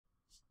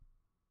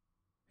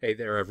Hey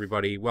there,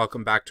 everybody.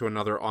 Welcome back to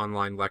another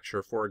online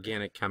lecture for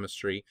organic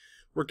chemistry.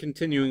 We're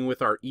continuing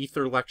with our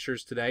ether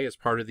lectures today as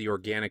part of the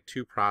Organic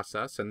 2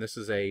 process, and this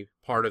is a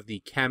part of the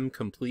Chem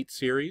Complete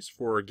series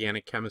for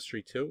Organic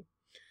Chemistry 2.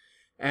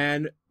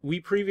 And we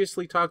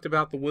previously talked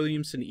about the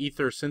Williamson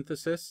ether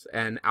synthesis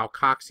and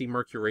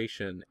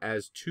alkoxymercuration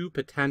as two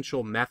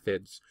potential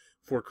methods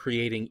for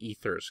creating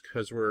ethers,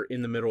 because we're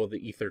in the middle of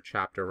the ether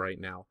chapter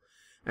right now.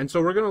 And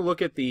so we're going to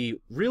look at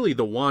really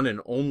the one and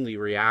only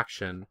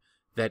reaction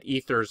that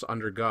ethers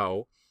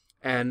undergo,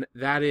 and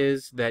that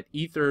is that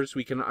ethers,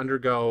 we can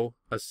undergo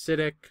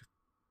acidic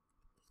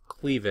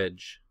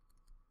cleavage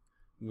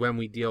when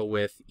we deal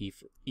with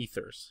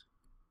ethers.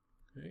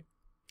 Okay.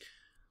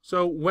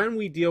 So when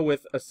we deal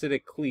with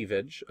acidic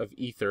cleavage of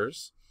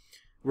ethers,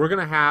 we're going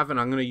to have, and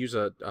I'm going to use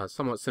a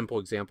somewhat simple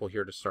example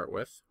here to start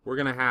with, we're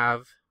going to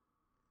have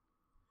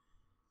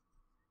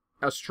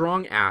a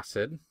strong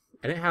acid,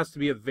 and it has to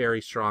be a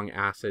very strong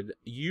acid.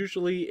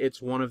 Usually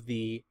it's one of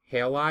the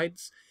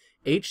halides.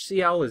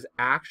 HCl is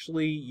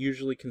actually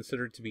usually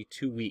considered to be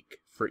too weak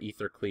for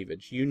ether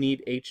cleavage. You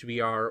need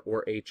HBr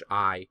or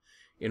HI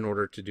in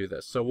order to do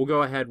this. So we'll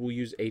go ahead, we'll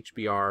use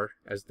HBr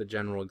as the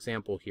general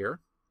example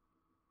here.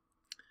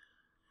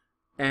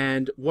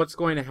 And what's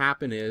going to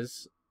happen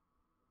is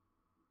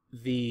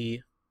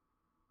the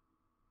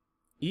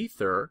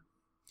ether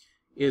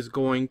is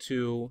going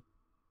to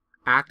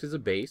act as a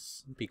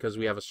base because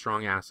we have a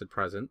strong acid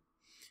present.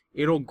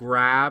 It'll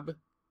grab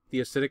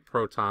the acidic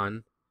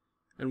proton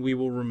and we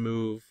will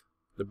remove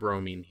the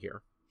bromine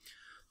here.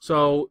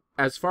 So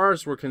as far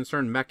as we're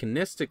concerned,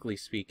 mechanistically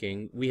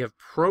speaking, we have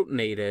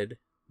protonated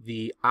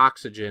the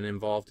oxygen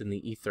involved in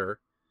the ether.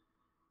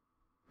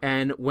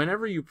 And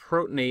whenever you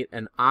protonate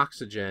an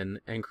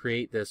oxygen and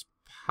create this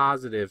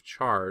positive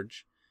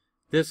charge,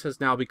 this has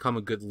now become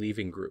a good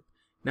leaving group.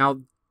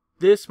 Now,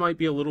 this might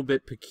be a little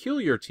bit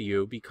peculiar to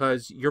you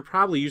because you're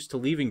probably used to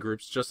leaving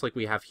groups just like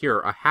we have here,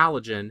 a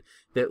halogen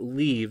that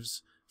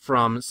leaves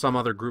from some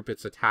other group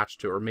it's attached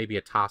to, or maybe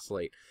a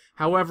tosylate.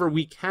 However,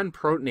 we can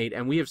protonate,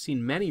 and we have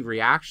seen many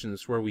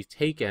reactions where we've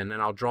taken,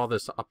 and I'll draw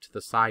this up to the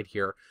side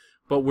here,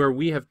 but where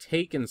we have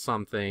taken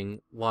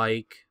something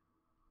like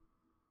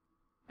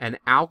an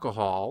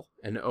alcohol,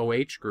 an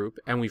OH group,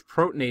 and we've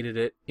protonated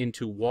it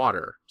into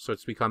water. So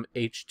it's become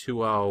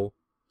H2O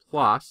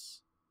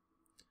plus,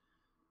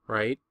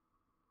 right?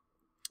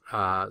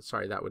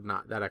 Sorry,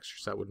 that extra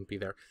set wouldn't be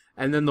there.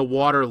 And then the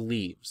water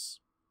leaves.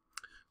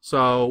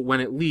 So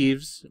when it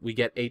leaves, we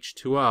get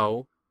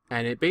H2O,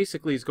 and it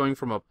basically is going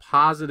from a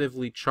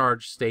positively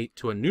charged state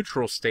to a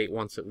neutral state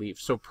once it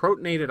leaves. So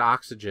protonated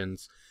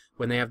oxygens,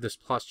 when they have this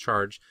plus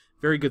charge,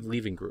 very good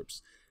leaving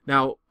groups.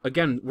 Now,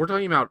 again, we're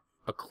talking about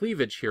a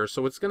cleavage here,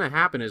 so what's going to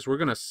happen is we're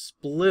going to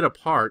split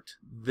apart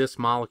this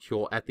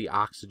molecule at the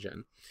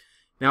oxygen.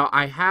 Now,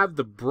 I have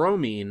the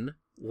bromine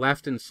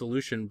left in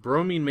solution.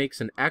 Bromine makes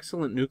an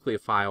excellent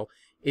nucleophile.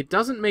 It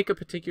doesn't make a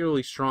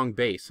particularly strong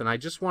base, and I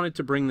just wanted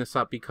to bring this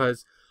up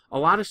because a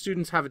lot of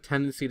students have a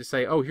tendency to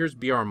say, oh, here's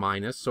Br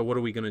minus, so what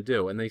are we going to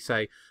do? And they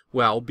say,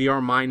 well, Br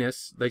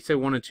minus, they say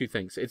one of two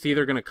things. It's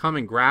either going to come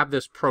and grab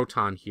this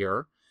proton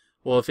here.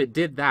 Well, if it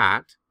did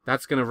that,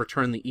 that's going to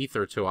return the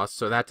ether to us,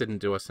 so that didn't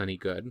do us any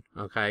good,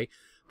 okay?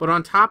 But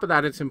on top of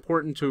that, it's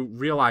important to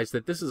realize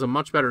that this is a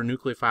much better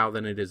nucleophile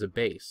than it is a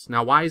base.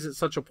 Now, why is it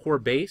such a poor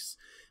base?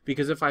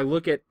 Because if I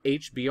look at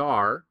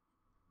HBr,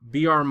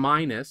 Br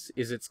minus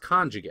is its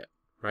conjugate,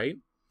 right?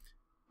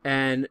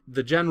 And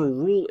the general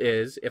rule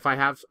is if I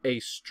have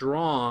a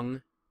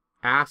strong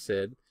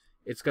acid,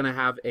 it's going to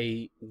have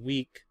a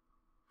weak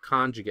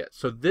conjugate.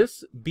 So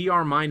this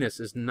Br minus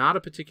is not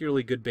a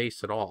particularly good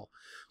base at all.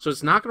 So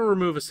it's not going to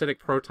remove acidic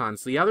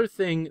protons. The other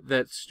thing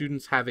that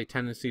students have a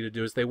tendency to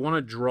do is they want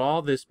to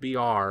draw this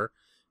Br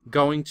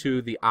going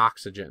to the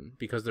oxygen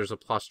because there's a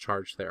plus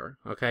charge there,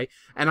 okay?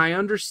 And I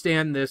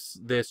understand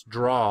this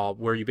draw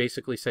where you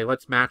basically say,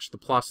 let's match the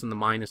plus and the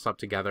minus up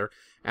together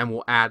and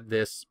we'll add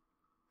this,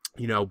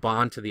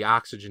 bond to the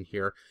oxygen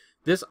here.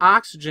 This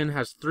oxygen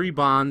has 3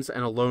 bonds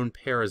and a lone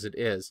pair as it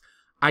is.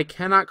 I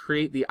cannot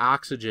create the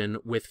oxygen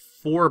with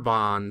 4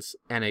 bonds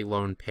and a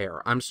lone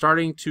pair. I'm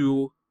starting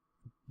to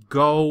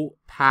go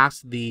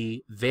past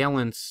the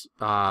valence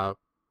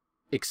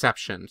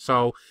exception.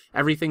 So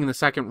everything in the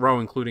second row,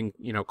 including,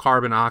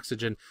 carbon,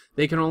 oxygen,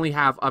 they can only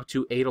have up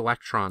to 8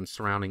 electrons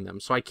surrounding them.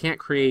 So I can't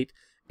create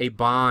a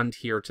bond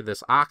here to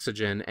this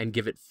oxygen and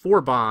give it 4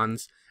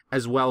 bonds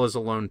as well as a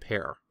lone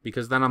pair,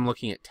 because then I'm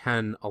looking at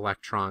 10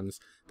 electrons.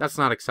 That's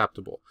not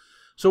acceptable.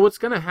 So what's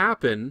going to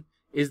happen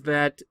is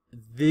that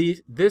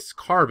this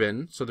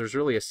carbon, so there's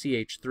really a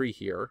CH3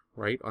 here,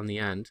 right, on the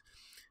end,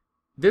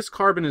 this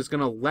carbon is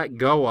going to let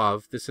go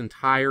of this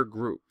entire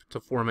group to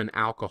form an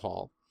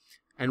alcohol.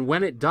 And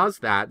when it does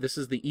that, this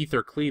is the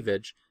ether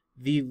cleavage,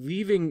 the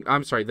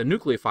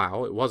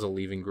nucleophile, it was a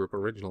leaving group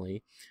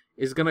originally,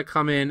 is going to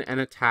come in and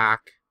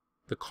attack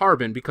the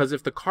carbon, because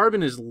if the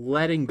carbon is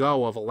letting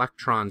go of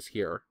electrons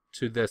here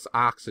to this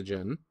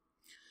oxygen,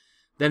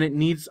 then it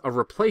needs a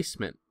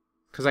replacement,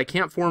 because I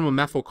can't form a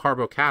methyl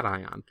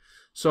carbocation.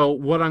 So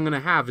what I'm going to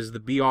have is the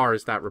Br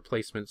is that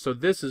replacement. So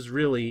this is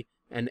really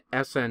an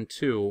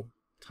SN2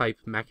 type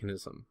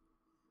mechanism.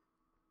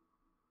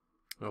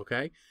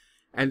 Okay?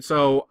 And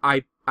so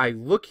I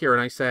look here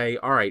and I say,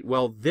 all right,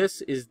 well,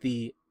 this is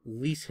the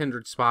least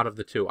hindered spot of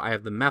the two. I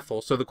have the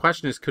methyl. So the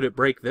question is, could it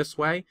break this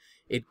way?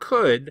 It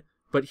could,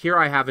 but here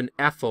I have an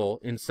ethyl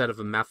instead of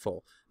a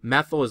methyl.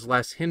 Methyl is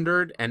less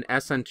hindered, and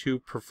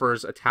SN2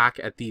 prefers attack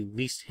at the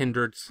least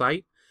hindered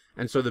site.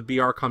 And so the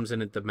Br comes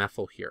in at the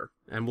methyl here.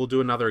 And we'll do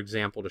another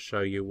example to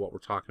show you what we're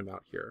talking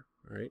about here.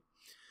 All right.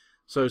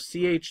 So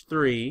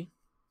CH3,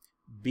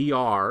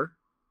 Br,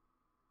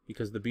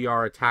 because the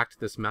Br attacked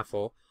this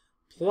methyl,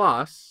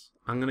 plus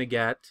I'm going to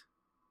get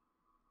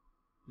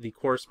the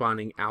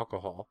corresponding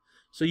alcohol.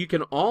 So you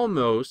can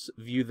almost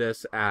view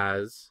this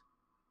as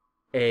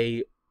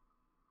a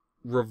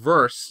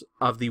reverse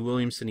of the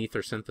Williamson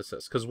ether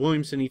synthesis, because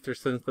Williamson ether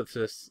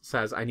synthesis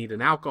says I need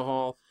an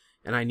alcohol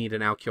and I need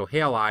an alkyl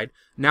halide.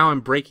 Now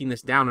I'm breaking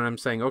this down and I'm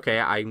saying, okay,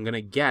 I'm going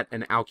to get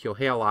an alkyl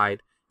halide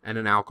and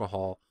an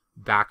alcohol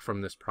back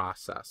from this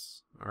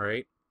process. All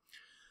right.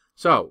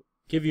 So,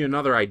 give you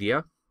another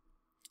idea.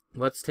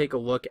 Let's take a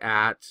look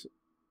at,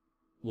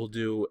 we'll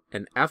do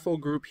an ethyl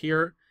group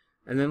here,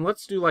 and then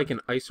let's do like an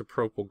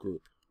isopropyl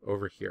group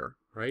over here,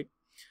 right?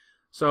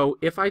 So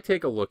if I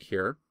take a look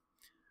here,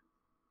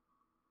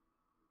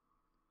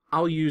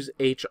 I'll use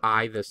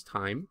HI this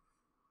time,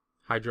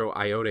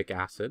 hydroiodic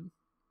acid,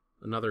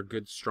 another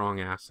good strong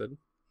acid.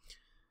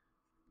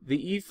 The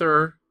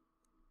ether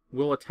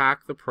will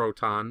attack the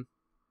proton,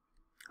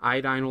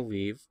 iodine will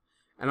leave,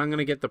 and I'm going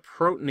to get the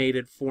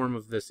protonated form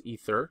of this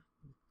ether.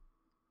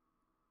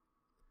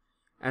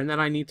 And then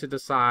I need to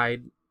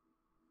decide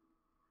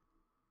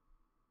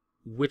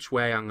which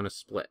way I'm going to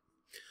split.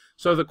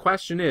 So the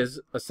question is,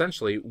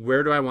 essentially,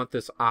 where do I want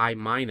this I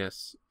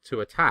minus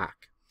to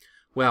attack?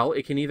 Well,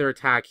 it can either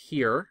attack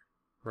here,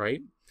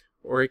 right?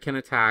 Or it can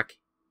attack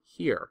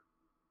here,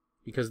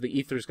 because the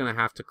ether is going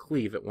to have to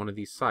cleave at one of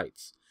these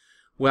sites.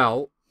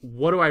 Well,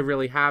 what do I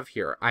really have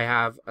here? I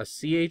have a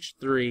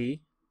CH3,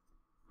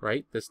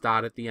 right? This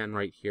dot at the end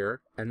right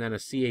here, and then a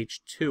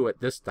CH2 at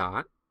this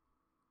dot.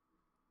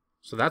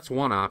 So that's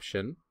one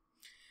option.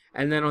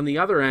 And then on the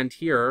other end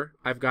here,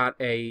 I've got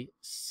a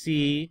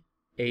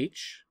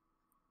CH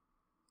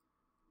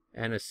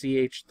and a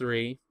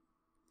CH3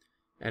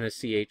 and a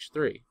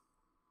CH3.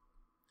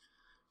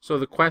 So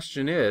the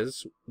question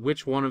is,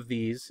 which one of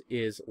these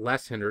is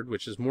less hindered,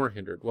 which is more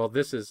hindered? Well,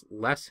 this is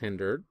less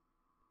hindered,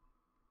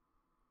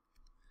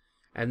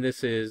 and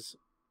this is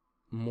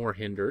more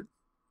hindered.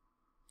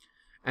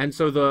 And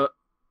so the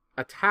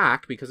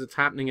attack, because it's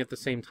happening at the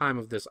same time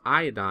of this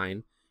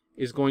iodine,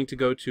 is going to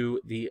go to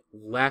the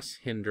less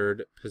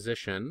hindered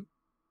position,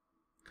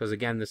 because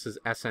again, this is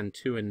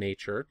SN2 in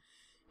nature,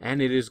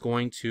 and it is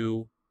going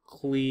to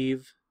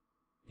cleave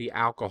the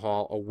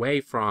alcohol away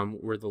from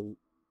where the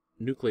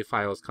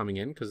nucleophile is coming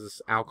in, because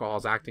this alcohol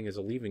is acting as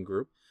a leaving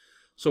group.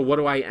 So what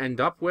do I end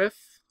up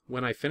with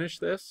when I finish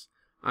this?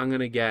 I'm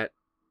going to get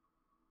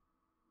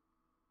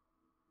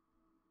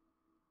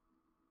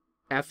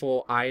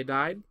ethyl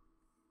iodide,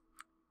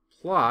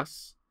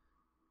 plus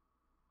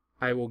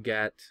I will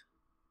get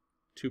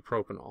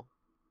 2-propanol,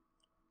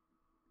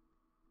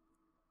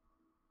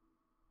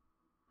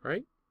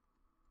 right?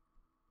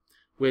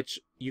 Which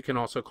you can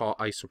also call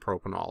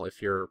isopropanol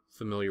if you're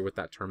familiar with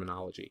that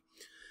terminology.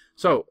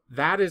 So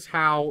that is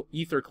how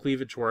ether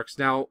cleavage works.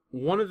 Now,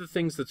 one of the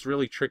things that's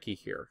really tricky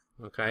here,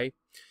 okay,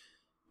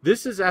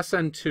 this is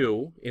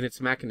SN2 in its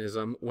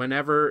mechanism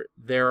whenever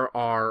there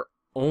are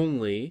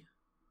only,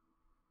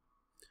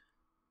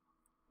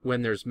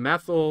 when there's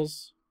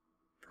methyls,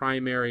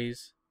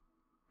 primaries,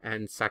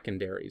 and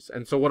secondaries.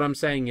 And so what I'm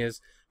saying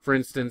is, for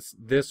instance,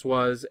 this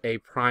was a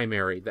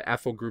primary. The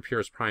ethyl group here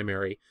is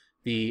primary.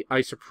 The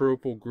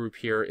isopropyl group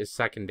here is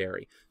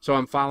secondary. So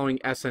I'm following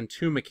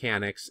SN2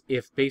 mechanics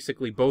if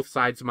basically both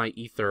sides of my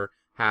ether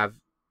have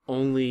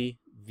only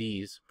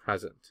these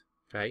present.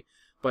 Okay?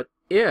 But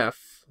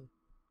if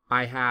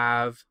I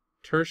have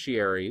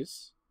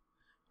tertiaries,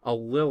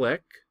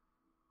 allylic,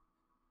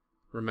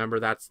 remember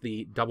that's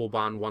the double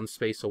bond one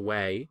space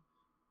away,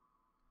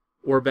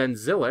 or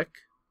benzylic,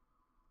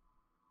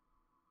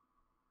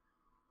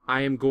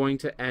 I am going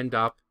to end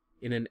up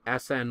in an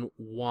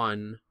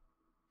SN1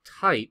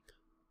 type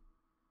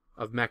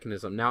of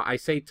mechanism. Now, I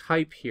say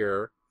type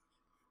here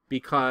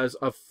because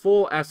a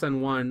full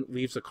SN1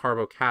 leaves a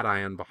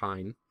carbocation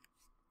behind.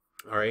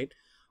 All right.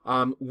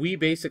 We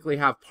basically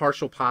have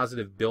partial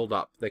positive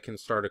buildup that can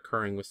start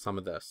occurring with some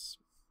of this.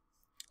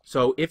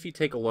 So if you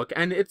take a look,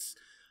 and it's,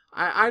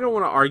 I don't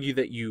want to argue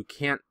that you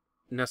can't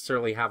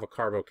necessarily have a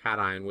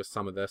carbocation with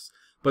some of this,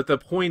 but the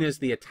point is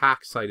the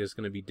attack site is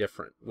going to be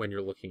different when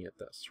you're looking at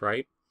this,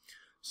 right?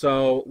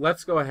 So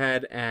let's go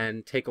ahead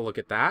and take a look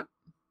at that.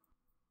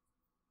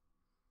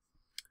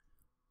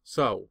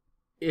 So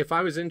if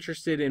I was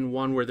interested in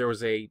one where there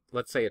was a,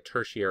 let's say, a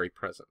tertiary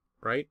present,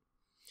 right?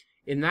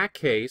 In that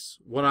case,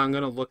 what I'm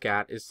going to look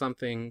at is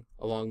something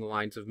along the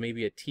lines of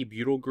maybe a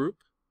T-butyl group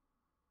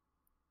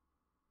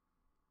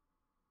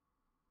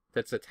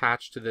that's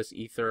attached to this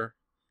ether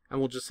and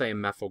we'll just say a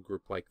methyl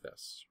group like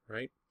this,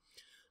 right?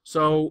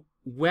 So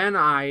when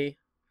I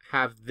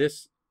have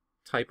this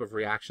type of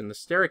reaction, the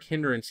steric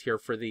hindrance here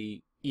for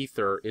the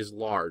ether is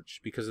large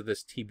because of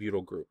this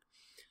T-butyl group.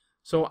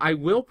 So I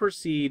will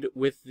proceed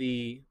with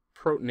the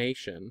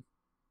protonation.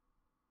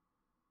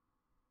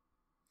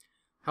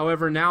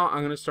 However, now I'm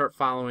going to start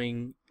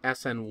following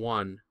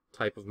SN1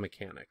 type of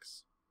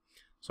mechanics.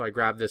 So I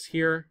grab this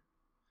here,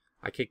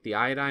 I kick the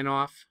iodine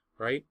off,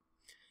 right?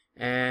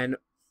 And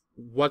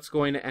what's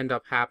going to end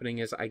up happening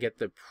is I get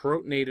the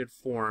protonated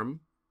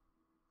form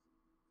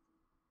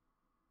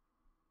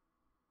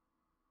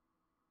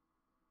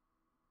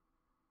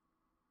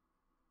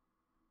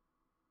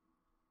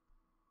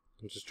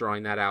I'm just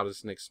drawing that out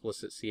as an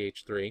explicit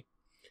CH3.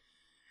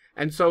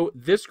 And so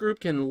this group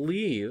can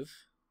leave.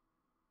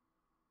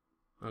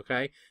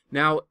 Okay.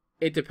 Now,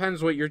 it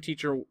depends what your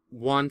teacher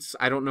wants.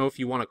 I don't know if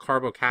you want a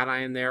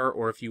carbocation there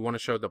or if you want to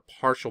show the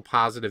partial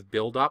positive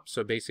buildup.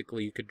 So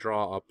basically, you could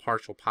draw a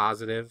partial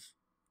positive,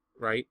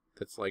 right?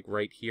 That's like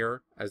right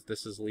here as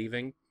this is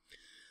leaving.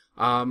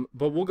 But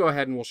we'll go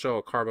ahead and we'll show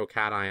a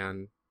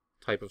carbocation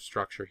type of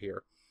structure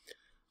here.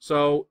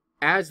 So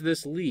as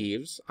this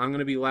leaves, I'm going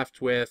to be left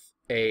with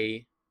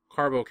a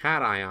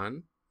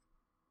carbocation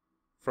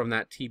from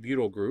that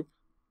T-butyl group.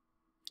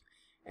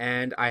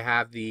 And I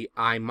have the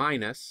I-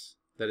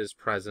 that is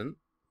present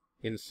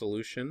in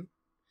solution.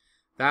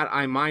 That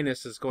I-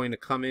 is going to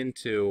come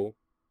into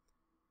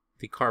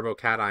the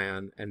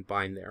carbocation and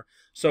bind there.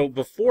 So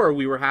before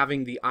we were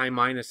having the I-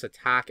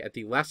 attack at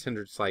the less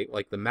hindered site,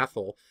 like the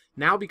methyl.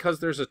 Now because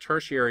there's a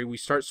tertiary, we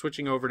start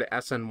switching over to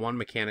SN1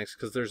 mechanics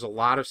because there's a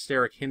lot of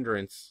steric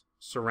hindrance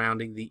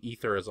surrounding the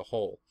ether as a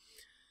whole.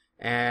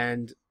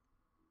 And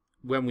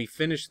when we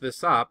finish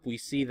this up, we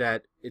see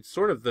that it's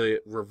sort of the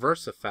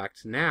reverse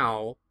effect.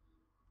 Now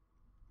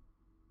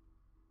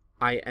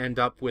I end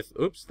up with,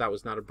 oops, that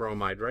was not a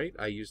bromide, right?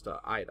 I used an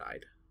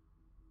iodide.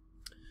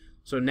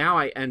 So now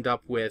I end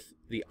up with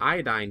the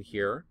iodine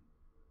here,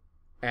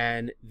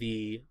 and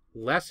the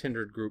less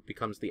hindered group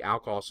becomes the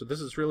alcohol. So this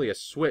is really a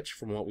switch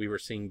from what we were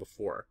seeing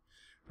before,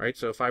 right?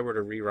 So if I were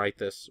to rewrite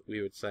this, we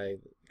would say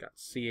we got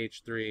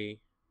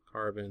CH3,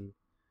 carbon,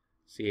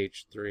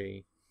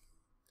 CH3,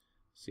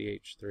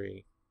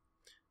 CH3,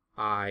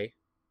 I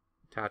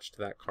attached to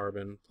that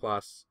carbon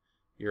plus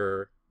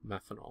your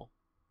methanol.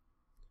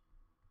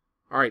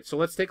 All right, so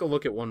let's take a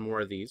look at one more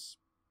of these.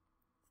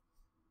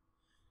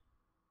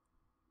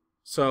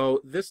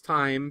 So this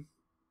time,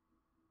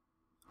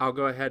 I'll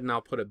go ahead and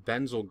I'll put a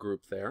benzyl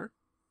group there.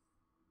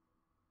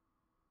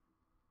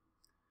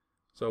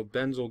 So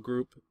benzyl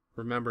group,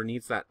 remember,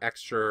 needs that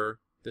extra,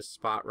 this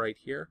spot right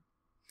here.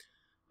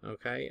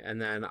 Okay,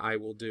 and then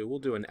we'll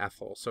do an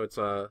ethyl. So it's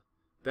a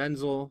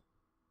benzyl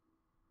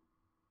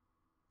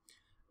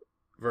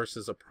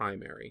versus a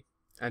primary.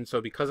 And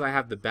so because I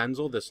have the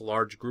benzyl, this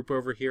large group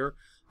over here,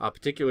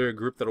 particularly a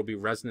group that will be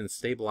resonance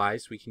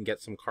stabilized, we can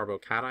get some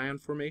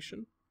carbocation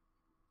formation.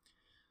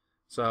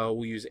 So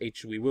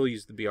we will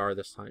use the Br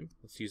this time.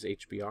 Let's use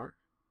HBr.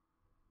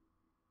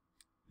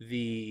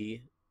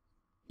 The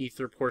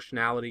ether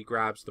portionality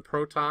grabs the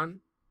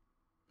proton.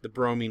 The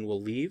bromine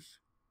will leave.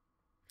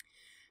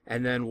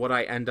 And then what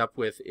I end up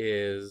with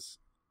is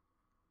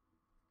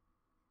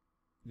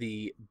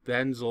the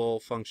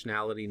benzyl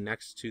functionality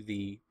next to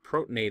the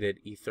protonated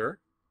ether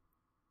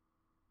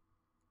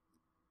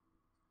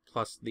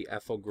plus the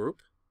ethyl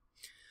group.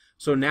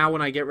 So now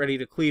when I get ready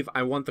to cleave,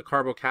 I want the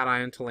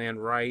carbocation to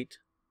land right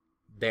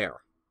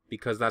there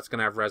because that's going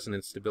to have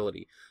resonance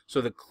stability.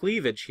 So the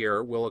cleavage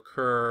here will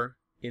occur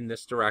in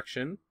this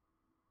direction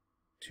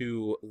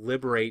to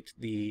liberate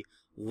the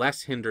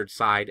less hindered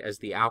side as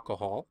the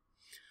alcohol.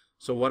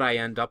 So what I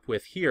end up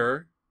with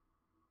here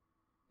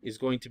is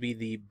going to be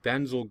the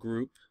benzyl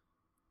group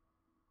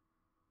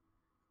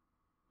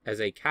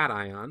as a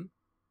cation,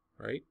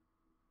 right?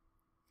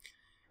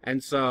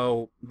 And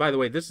so, by the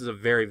way, this is a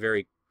very,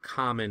 very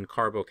common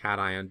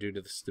carbocation due to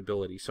the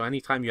stability. So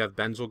anytime you have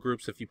benzyl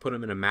groups, if you put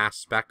them in a mass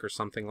spec or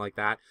something like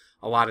that,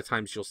 a lot of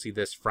times you'll see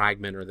this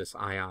fragment or this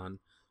ion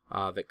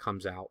that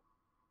comes out.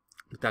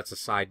 But that's a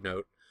side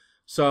note.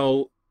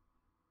 So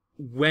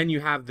when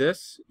you have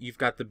this, you've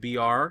got the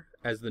Br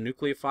as the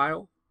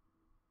nucleophile.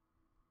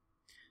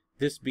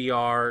 This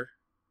Br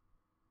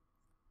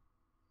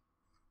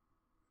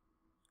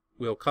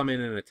will come in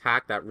and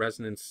attack that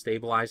resonance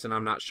stabilized, and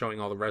I'm not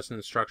showing all the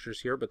resonance structures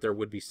here, but there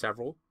would be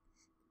several.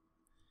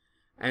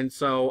 And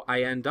so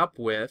I end up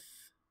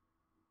with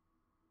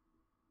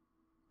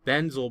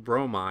benzyl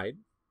bromide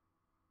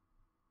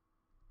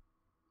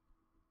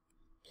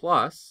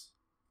plus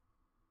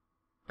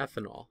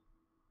ethanol.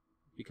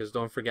 Because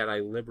don't forget, I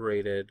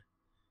liberated,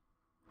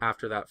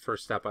 after that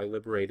first step, I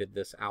liberated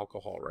this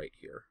alcohol right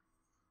here.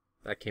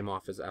 That came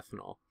off as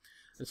ethanol.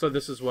 And so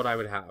this is what I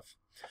would have.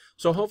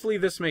 So hopefully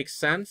this makes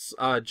sense.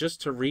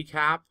 Just to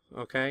recap,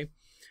 okay,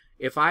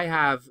 if I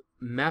have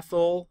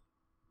methyl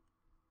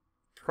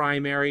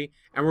primary,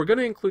 and we're going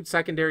to include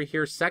secondary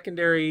here.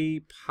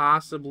 Secondary,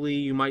 possibly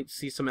you might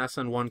see some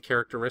SN1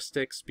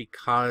 characteristics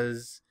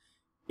because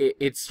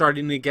it's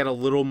starting to get a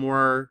little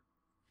more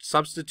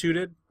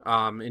substituted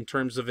in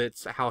terms of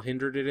how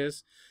hindered it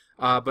is.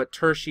 But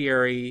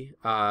tertiary,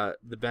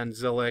 the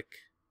benzylic,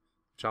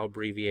 which I'll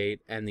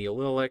abbreviate, and the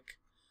allylic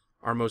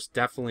are most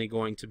definitely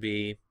going to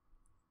be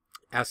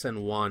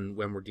SN1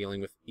 when we're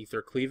dealing with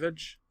ether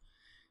cleavage.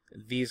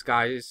 These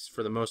guys,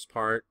 for the most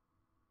part,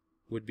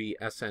 would be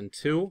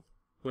SN2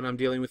 when I'm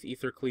dealing with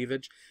ether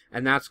cleavage,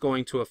 and that's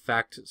going to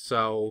affect,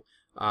 so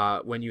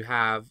when you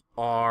have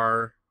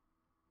RX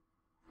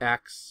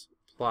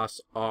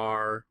plus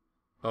ROH,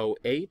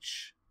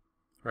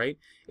 right?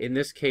 In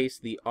this case,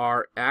 the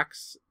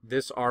RX,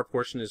 this R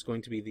portion is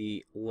going to be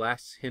the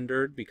less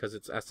hindered because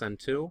it's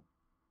SN2,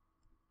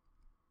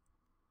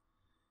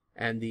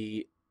 and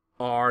the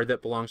R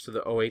that belongs to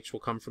the OH will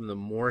come from the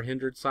more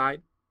hindered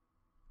side.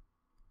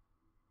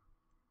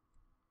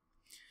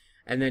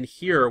 And then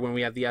here, when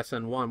we have the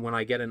SN1, when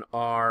I get an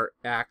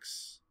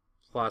RX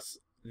plus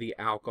the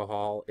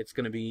alcohol, it's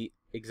going to be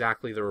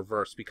exactly the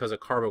reverse because a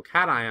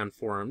carbocation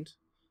formed.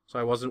 So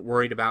I wasn't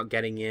worried about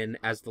getting in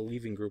as the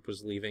leaving group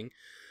was leaving.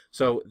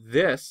 So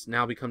this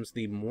now becomes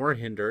the more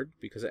hindered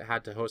because it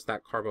had to host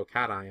that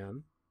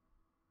carbocation.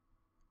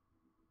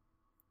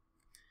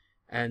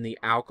 And the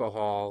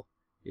alcohol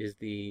is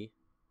the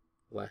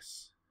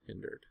less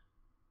hindered.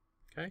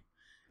 Okay?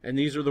 And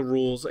these are the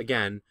rules,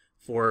 again,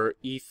 for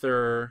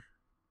ether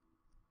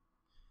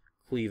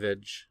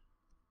cleavage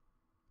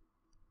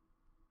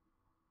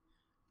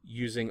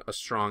using a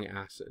strong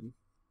acid.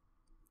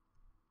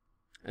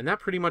 And that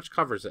pretty much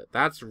covers it.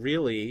 That's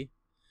really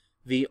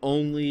the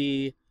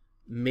only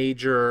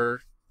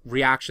major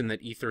reaction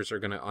that ethers are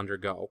going to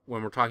undergo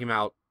when we're talking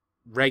about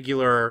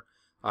regular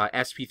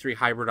sp3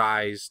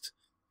 hybridized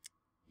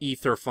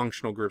ether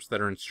functional groups that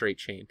are in straight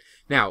chain.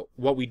 Now,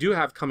 what we do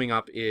have coming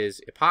up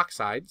is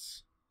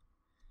epoxides.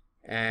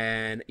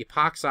 And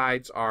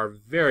epoxides are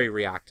very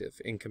reactive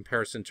in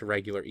comparison to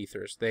regular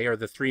ethers. They are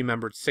the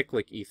three-membered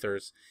cyclic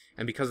ethers,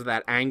 and because of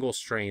that angle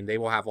strain, they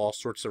will have all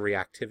sorts of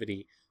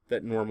reactivity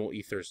that normal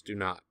ethers do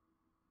not.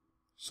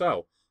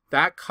 So,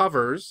 that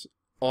covers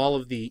all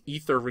of the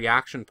ether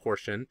reaction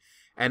portion,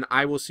 and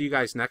I will see you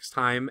guys next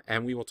time,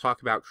 and we will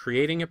talk about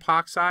creating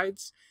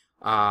epoxides.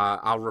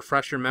 I'll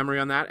refresh your memory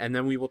on that, and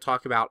then we will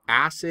talk about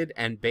acid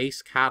and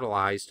base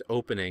catalyzed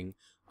opening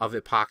of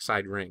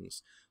epoxide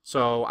rings.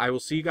 So I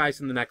will see you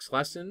guys in the next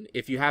lesson.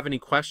 If you have any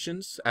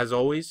questions, as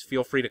always,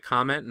 feel free to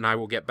comment and I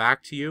will get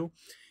back to you.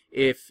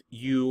 If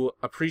you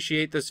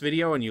appreciate this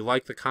video and you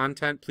like the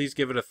content, please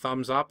give it a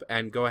thumbs up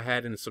and go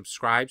ahead and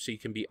subscribe so you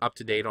can be up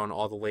to date on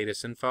all the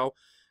latest info.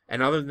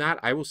 And other than that,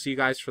 I will see you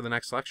guys for the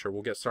next lecture.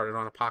 We'll get started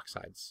on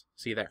epoxides.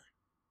 See you there.